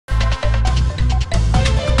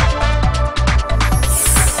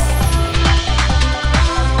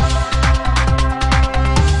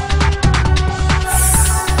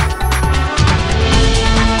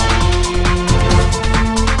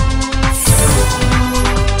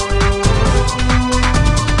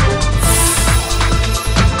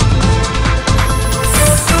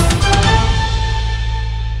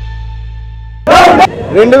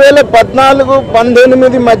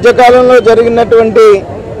2014-19 మధ్యకాలంలో జరిగినటువంటి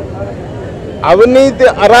అవినీతి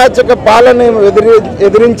అరాచక పాలన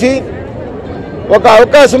ఎదిరించి ఒక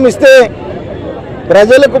అవకాశం ఇస్తే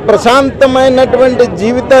ప్రజలకు ప్రశాంతమైనటువంటి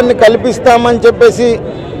జీవితాన్ని కల్పిస్తామని చెప్పేసి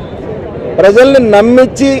ప్రజల్ని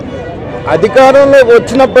నమ్మించి అధికారంలోకి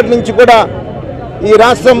వచ్చినప్పటి నుంచి కూడా ఈ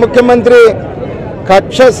రాష్ట్ర ముఖ్యమంత్రి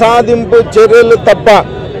కక్ష సాధింపు చర్యలు తప్ప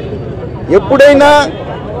ఎప్పుడైనా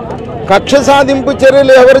కక్ష సాధింపు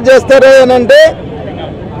చర్యలు ఎవరు చేస్తారే అని అంటే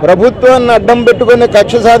ప్రభుత్వాన్ని అడ్డం పెట్టుకుని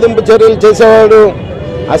కక్ష సాధింపు చర్యలు చేసేవాడు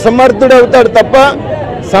అసమర్థుడు అవుతాడు తప్ప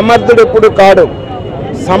సమర్థుడు ఎప్పుడు కాడు.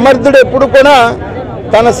 సమర్థుడు ఎప్పుడు కూడా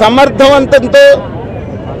తన సమర్థవంతంతో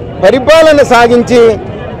పరిపాలన సాగించి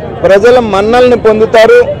ప్రజల మన్నల్ని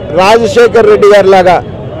పొందుతారు రాజశేఖర్ రెడ్డి గారిలాగా.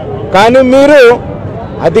 కానీ మీరు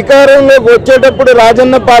అధికారంలోకి వచ్చేటప్పుడు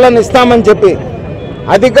రాజన్న పాలన ఇస్తామని చెప్పి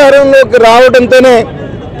అధికారంలోకి రావడంతోనే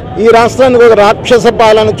ఈ రాష్ట్రానికి ఒక రాక్షస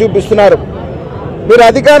పాలన చూపిస్తున్నారు. మీరు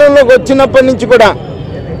అధికారంలోకి వచ్చినప్పటి నుంచి కూడా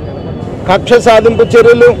కక్ష సాధింపు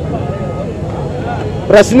చర్యలు,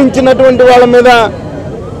 ప్రశ్నించినటువంటి వాళ్ళ మీద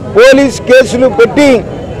పోలీస్ కేసులు పెట్టి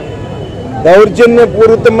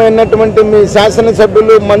దౌర్జన్యపూరితమైనటువంటి మీ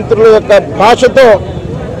శాసనసభ్యులు మంత్రుల యొక్క భాషతో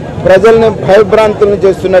ప్రజల్ని భయభ్రాంతులను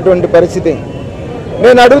చేస్తున్నటువంటి పరిస్థితి.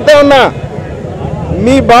 నేను అడుగుతా ఉన్నా,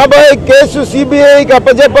 మీ బాబాయ్ కేసు సిబిఐకి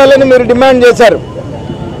అప్పచెప్పాలని మీరు డిమాండ్ చేశారు.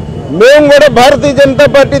 మేము కూడా భారతీయ జనతా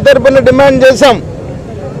పార్టీ తరఫున డిమాండ్ చేశాం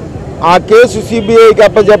ఆ కేసు సిబిఐకి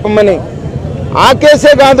అప్పచెప్పమని. ఆ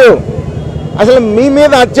కేసే కాదు, అసలు మీ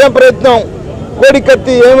మీద హత్యా ప్రయత్నం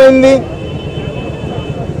కోడికత్తి ఏమైంది?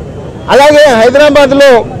 అలాగే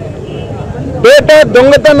హైదరాబాద్లో డేటా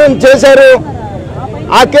దొంగతనం చేశారు,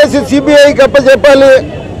 ఆ కేసు సిబిఐకి అప్పచెప్పాలి,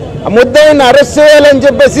 ఆ ముద్దాయిని అరెస్ట్ చేయాలని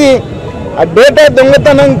చెప్పేసి ఆ డేటా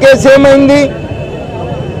దొంగతనం కేసు ఏమైంది?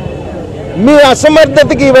 మీ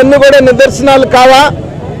అసమర్థతకి ఇవన్నీ కూడా నిదర్శనాలు కావా?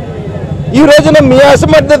 ఈ రోజున మీ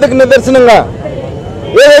అసమర్థతకు నిదర్శనంగా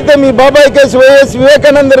ఏదైతే మీ బాబాయ్ case, YS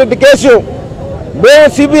Vivekananda Reddy case మేము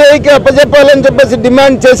సిబిఐకి అప్పచెప్పాలని చెప్పేసి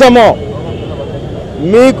డిమాండ్ చేశామో,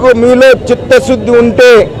 మీలో చిత్తశుద్ధి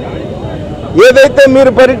ఉంటే ఏదైతే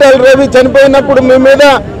మీరు పరిటాల రవి చనిపోయినప్పుడు మీ మీద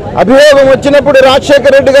అభియోగం వచ్చినప్పుడు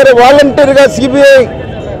రాజశేఖర రెడ్డి గారు వాలంటీర్గా సిబిఐ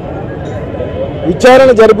విచారణ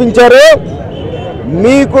జరిపించారో,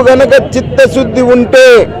 మీకు గనక చిత్తశుద్ధి ఉంటే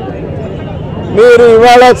మీరు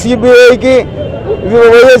ఇవాళ సిబిఐకి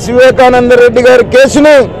వైఎస్ వివేకానంద రెడ్డి గారి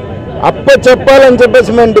కేసుని అప్పచెప్పాలని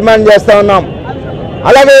చెప్పేసి మేము డిమాండ్ చేస్తా ఉన్నాం.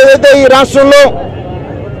 అలాగే ఏదైతే ఈ రాష్ట్రంలో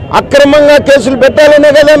అక్రమంగా కేసులు పెట్టాలనే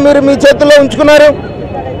కదా మీరు మీ చేతుల్లో ఉంచుకున్నారు.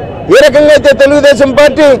 ఏ రకంగా అయితే తెలుగుదేశం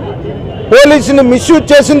పార్టీ పోలీసుని మిస్యూజ్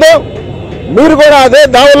చేసిందో మీరు కూడా అదే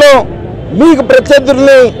దావలో మీకు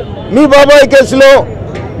ప్రత్యర్థుల్ని మీ బాబాయ్ కేసులో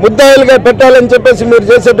ముద్దాయిలుగా పెట్టాలని చెప్పేసి మీరు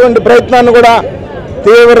చేసేటువంటి ప్రయత్నాన్ని కూడా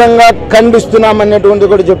తీవ్రంగా ఖండిస్తున్నామనేటువంటిది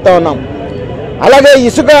కూడా చెప్తా ఉన్నాం. అలాగే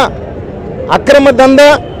ఇసుక అక్రమ దందా,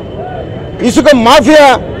 ఇసుక మాఫియా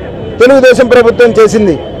తెలుగుదేశం ప్రభుత్వం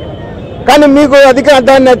చేసింది. కానీ మీకు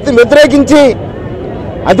దాన్ని వ్యతిరేకించి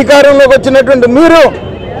అధికారంలోకి వచ్చినటువంటి మీరు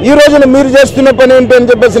ఈ రోజున మీరు చేస్తున్న పని ఏంటి అని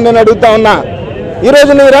చెప్పేసి నేను అడుగుతా ఉన్నా. ఈ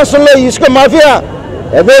రోజున ఈ రాష్ట్రంలో ఇసుక మాఫియా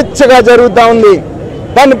యథేచ్ఛగా జరుగుతూ ఉంది.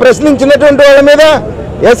 దాన్ని ప్రశ్నించినటువంటి వాళ్ళ మీద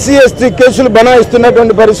ఎస్సీ ఎస్టీ కేసులు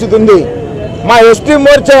బనాయిస్తున్నటువంటి పరిస్థితి ఉంది. మా ఎస్టీ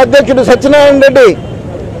మోర్చా అధ్యక్షుడు సత్యనారాయణ రెడ్డి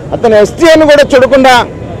అతను ఎస్టీ అని కూడా చూడకుండా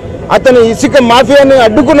అతను ఇసుక మాఫియాని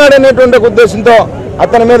అడ్డుకున్నాడనేటువంటి ఉద్దేశంతో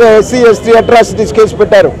అతని మీద ఎస్సీ ఎస్టీ అట్రాసిటీస్ కేసు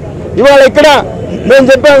పెట్టారు. ఇవాళ ఇక్కడ మేము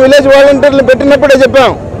చెప్పాం, విలేజ్ వాలంటీర్లు పెట్టినప్పుడే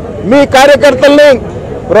చెప్పాం, మీ కార్యకర్తల్ని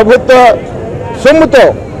ప్రభుత్వ సొమ్ముతో,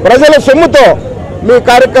 ప్రజల సొమ్ముతో మీ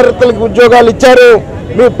కార్యకర్తలకు ఉద్యోగాలు ఇచ్చారు,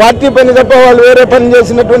 మీ పార్టీ పని తప్ప వాళ్ళు వేరే పని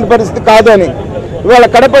చేసినటువంటి పరిస్థితి కాదు అని. ఇవాళ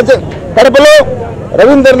కడపలో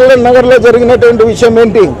రవీంద్ర నగర్లో జరిగినటువంటి విషయం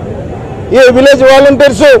ఏంటి? ఈ విలేజ్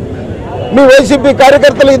వాలంటీర్స్ మీ వైసీపీ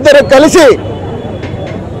కార్యకర్తలు ఇద్దరు కలిసి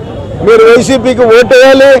మీరు వైసీపీకి ఓటు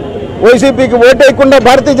వేయాలి, వైసీపీకి ఓటు వేయకుండా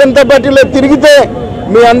భారతీయ జనతా పార్టీలో తిరిగితే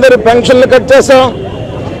మీ అందరి పెన్షన్లు కట్ చేస్తాం,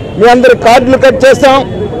 మీ అందరి కార్డులు కట్ చేస్తాం,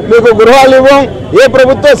 మీకు గృహాలు ఇవ్వం, ఏ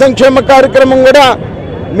ప్రభుత్వ సంక్షేమ కార్యక్రమం కూడా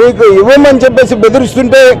మీకు ఇవ్వమని చెప్పేసి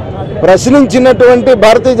బెదిరిస్తుంటే ప్రశ్నించినటువంటి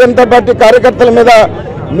భారతీయ జనతా పార్టీ కార్యకర్తల మీద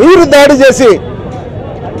మీరు దాడి చేసి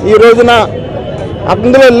ఈ రోజున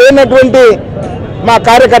అందులో లేనటువంటి మా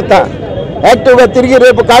కార్యకర్త యాక్టివ్గా తిరిగి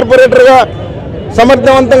రేపు కార్పొరేటర్గా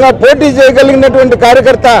సమర్థవంతంగా పోటీ చేయగలిగినటువంటి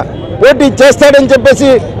కార్యకర్త పోటీ చేస్తాడని చెప్పేసి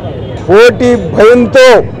పోటీ భయంతో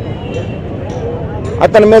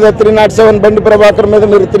అతని మీద 307 బండి ప్రభాకర్ మీద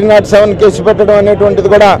మీరు 307 కేసు పెట్టడం అనేటువంటిది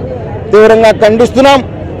కూడా తీవ్రంగా ఖండిస్తున్నాం.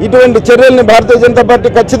 ఇటువంటి చర్యల్ని భారతీయ జనతా పార్టీ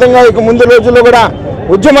ఖచ్చితంగా ఇక ముందు రోజుల్లో కూడా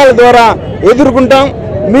ఉద్యమాల ద్వారా ఎదుర్కొంటాం.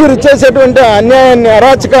 మీరు చేసేటువంటి అన్యాయాన్ని,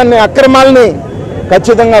 అరాచకాన్ని, అక్రమాలని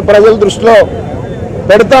ఖచ్చితంగా ప్రజల దృష్టిలో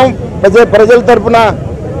పెడతాం, ప్రజల తరఫున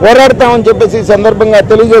పోరాడతామని చెప్పేసి ఈ సందర్భంగా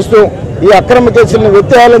తెలియజేస్తూ ఈ అక్రమ కేసులను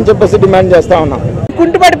ఎత్తేయాలని చెప్పేసి డిమాండ్ చేస్తా ఉన్నాం.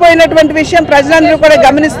 కుంటుపడిపోయినటువంటి విషయం ప్రజలందరూ కూడా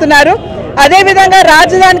గమనిస్తున్నారు. అదేవిధంగా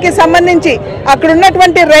రాజధానికి సంబంధించి అక్కడ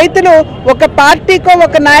ఉన్నటువంటి రైతులు ఒక పార్టీకో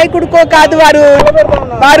ఒక నాయకుడికో కాదు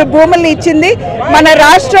వారు భూముల్ని ఇచ్చింది. మన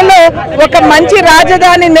రాష్ట్రంలో ఒక మంచి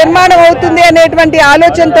రాజధాని నిర్మాణం అవుతుంది అనేటువంటి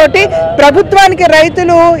ఆలోచనతోటి ప్రభుత్వానికి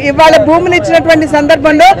రైతులు ఇవాళ భూములు ఇచ్చినటువంటి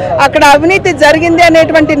సందర్భంలో అక్కడ అవినీతి జరిగింది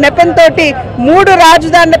అనేటువంటి నెపంతో 3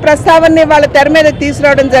 రాజధానుల ప్రస్తావనని వాళ్ళ తెర మీద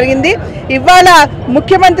తీసుకురావడం జరిగింది. ఇవాళ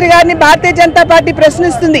ముఖ్యమంత్రి గారిని భారతీయ జనతా పార్టీ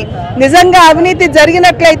ప్రశ్నిస్తుంది. నిజంగా అవినీతి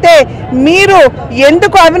జరిగినట్లయితే మీరు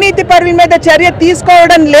ఎందుకు అవినీతి పరుల మీద చర్య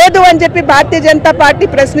తీసుకోవడం లేదు అని చెప్పి భారతీయ జనతా పార్టీ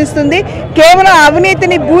ప్రశ్నిస్తుంది. కేవలం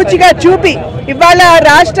అవినీతిని బూచిగా చూపి ఇవాళ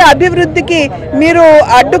రాష్ట్ర అభివృద్ధికి మీరు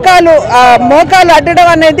మోకాలు అడ్డడం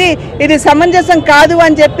అనేది ఇది సమంజసం కాదు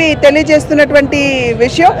అని చెప్పి తెలియజేస్తున్నటువంటి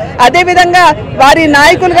విషయం. అదేవిధంగా వారి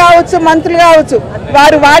నాయకులు కావచ్చు, మంత్రులు కావచ్చు,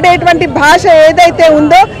 వారు వాడేటువంటి భాష ఏదైతే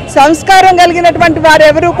ఉందో సంస్కారం కలిగినటువంటి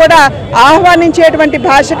వారెవరూ కూడా ఆహ్వానించేటువంటి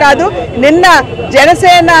భాష కాదు. నిన్న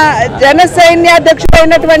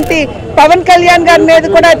జనసైన్యాధ్యక్షుడైనటువంటి పవన్ కళ్యాణ్ గారి మీద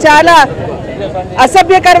కూడా చాలా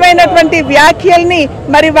అసభ్యకరమైనటువంటి వ్యాఖ్యల్ని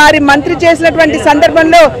మరి వారి మంత్రి చేసినటువంటి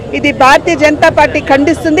సందర్భంలో ఇది భారతీయ జనతా పార్టీ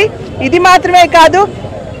ఖండిస్తుంది. ఇది మాత్రమే కాదు,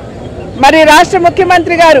 మరి రాష్ట్ర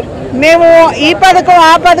ముఖ్యమంత్రి గారు మేము ఈ పథకం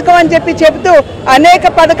ఆ పథకం అని చెప్పి చెబుతూ అనేక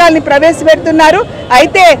పథకాలని ప్రవేశపెడుతున్నారు.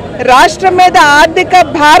 అయితే రాష్ట్రం మీద ఆర్థిక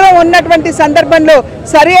భారం ఉన్నటువంటి సందర్భంలో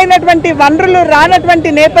సరి అయినటువంటి వనరులు రానటువంటి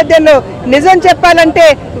నేపథ్యంలో నిజం చెప్పాలంటే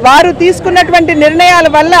వారు తీసుకున్నటువంటి నిర్ణయాల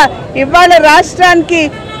వల్ల ఇవాళ రాష్ట్రానికి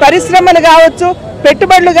పరిశ్రమలు కావచ్చు,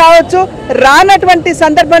 పెట్టుబడులు కావచ్చు రానటువంటి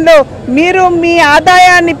సందర్భంలో మీరు మీ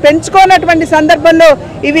ఆదాయాన్ని పెంచుకోనటువంటి సందర్భంలో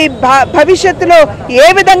ఇవి భవిష్యత్తులో ఏ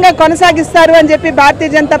విధంగా కొనసాగిస్తారు అని చెప్పి భారతీయ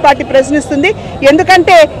జనతా పార్టీ ప్రశ్నిస్తుంది.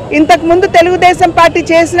 ఎందుకంటే ఇంతకు ముందు తెలుగుదేశం పార్టీ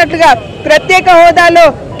చేసినట్లుగా ప్రత్యేక హోదాలో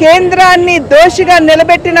కేంద్రాన్ని దోషిగా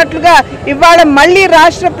నిలబెట్టినట్లుగా ఇవాళ మళ్ళీ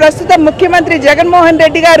రాష్ట్ర ప్రస్తుత ముఖ్యమంత్రి జగన్మోహన్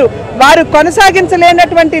రెడ్డి గారు వారు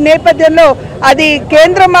కొనసాగించలేనటువంటి నేపథ్యంలో అది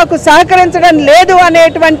కేంద్రం మాకు సహకరించడం లేదు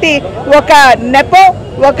అనేటువంటి ఒక నెపం,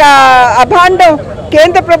 ఒక అభాండం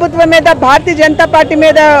కేంద్ర ప్రభుత్వం మీద భారతీయ జనతా పార్టీ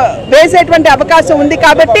మీద వేసేటువంటి అవకాశం ఉంది.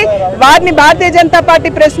 కాబట్టి వారిని భారతీయ జనతా పార్టీ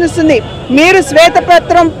ప్రశ్నిస్తుంది. మీరు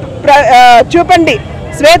శ్వేతపత్రం చూపండి,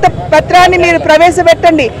 శ్వేతపత్రాన్ని మీరు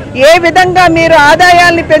ప్రవేశపెట్టండి. ఏ విధంగా మీరు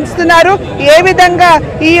ఆదాయాల్ని పెంచుతున్నారు, ఏ విధంగా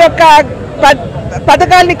ఈ యొక్క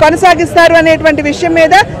పథకాల్ని కొనసాగిస్తారు అనేటువంటి విషయం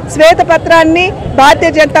మీద శ్వేతపత్రాన్ని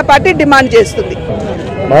భారతీయ జనతా పార్టీ డిమాండ్ చేస్తుంది.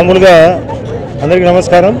 మామూలుగా అందరికీ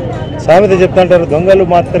నమస్కారం. సామెత చెప్తుంటారు, దొంగలు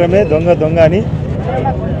మాత్రమే దొంగ అని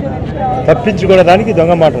తప్పించుకోవడానికి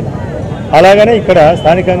దొంగ మాటలు. అలాగనే ఇక్కడ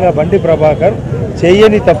స్థానికంగా బండి ప్రభాకర్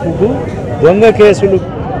చేయని తప్పుకు దొంగ కేసులు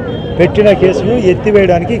పెట్టిన కేసులు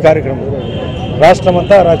ఎత్తివేయడానికి కార్యక్రమం.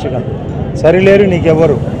 రాష్ట్రమంతా అరాచకం, సరిలేరు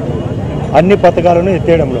నీకెవ్వరు, అన్ని పథకాలను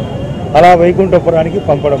ఎత్తేయడంలో, అలా వైకుంఠపురానికి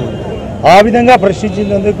పంపడంలో, ఆ విధంగా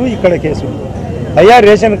ప్రశ్నించినందుకు ఇక్కడ కేసు. అయ్యా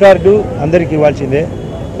రేషన్ కార్డు అందరికీ ఇవ్వాల్సిందే,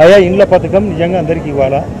 అయ్యా ఇండ్ల పథకం నిజంగా అందరికీ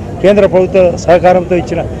ఇవ్వాలా, కేంద్ర ప్రభుత్వ సహకారంతో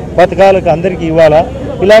ఇచ్చిన పథకాలకు అందరికీ ఇవ్వాలా,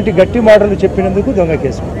 ఇలాంటి గట్టి మాటలు చెప్పినందుకు దొంగ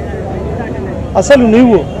కేసు. అసలు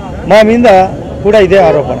నువ్వు మా మీద కూడా ఇదే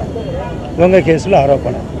ఆరోపణ, దొంగ కేసుల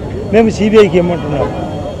ఆరోపణ. మేము సిబిఐకి ఏమంటున్నాం,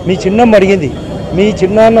 మీ చిన్నమ్మ అడిగింది, మీ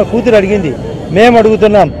చిన్నాన్న కూతురు అడిగింది, మేము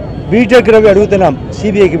అడుగుతున్నాం, బీటెక్ రవి అడుగుతున్నాం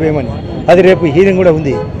సిబిఐకి వేయమని. అది రేపు హీరింగ్ కూడా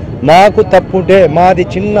ఉంది. మాకు తప్పుంటే, మాది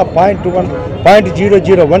చిన్న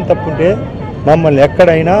 0.001 తప్పుంటే మమ్మల్ని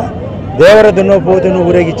ఎక్కడైనా దేవర దున్నపోతును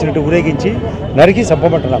ఊరేగించినట్టు ఊరేగించి నరికి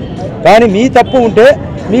చంపమంటున్నాం. కానీ మీ తప్పు ఉంటే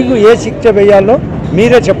మీకు ఏ శిక్ష వేయాలో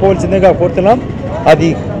మీరే చెప్పవలసిందిగా కోరుతున్నాం. అది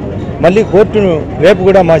మళ్ళీ కోర్టును రేపు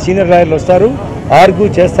కూడా మా సీనియర్ లాయర్లు వస్తారు, ఆర్గ్యూ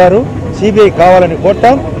చేస్తారు. సిబిఐ కావాలని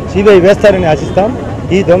కోరుతాం, సిబిఐ వేస్తారని ఆశిస్తాం.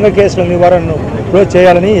 ఈ దొంగ కేసుల నివారణను క్లోజ్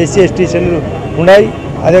చేయాలని SC/ST సెల్లు ఉన్నాయి.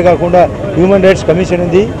 అదే కాకుండా హ్యూమన్ రైట్స్ కమిషన్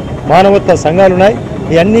ఉంది, మానవత్వ సంఘాలు ఉన్నాయి.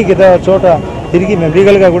 ఇవన్నీ చోట తిరిగి మేము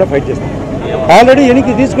లీగల్గా కూడా ఫైట్ చేస్తాం. ఆల్రెడీ ఎన్నిక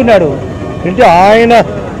తీసుకున్నాడు. అంటే ఆయన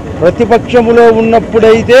ప్రతిపక్షంలో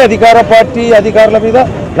ఉన్నప్పుడైతే అధికార పార్టీ అధికారుల మీద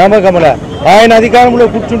నమ్మకంలే, ఆయన అధికారంలో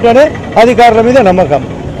కూర్చుంటేనే అధికారుల మీద నమ్మకం.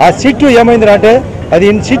 ఆ సిట్ ఏమైందంటే అది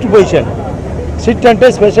సిట్ పొజిషన్. సిట్ అంటే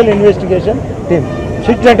స్పెషల్ ఇన్వెస్టిగేషన్ టీమ్.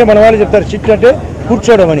 సిట్ అంటే మన వాళ్ళు చెప్తారు సిట్ అంటే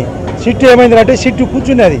కూర్చోవడం అని. సిట్ ఏమైందంటే సిట్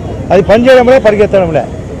కూర్చునేది, అది పనిచేయడంలే, పరిగెత్తడంలే.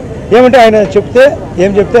 ఏమంటే ఆయన చెప్తే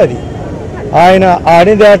ఏం చెప్తే అది, ఆయన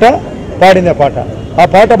ఆడిందే ఆట పాడిందే పాట. ఆ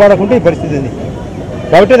పాట పాడకుంటే ఈ పరిస్థితి ఉంది.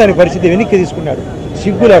 కాబట్టి దాని పరిస్థితి వెనక్కి తీసుకున్నాడు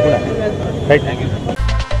సిగ్గు లేకుండా. రైట్.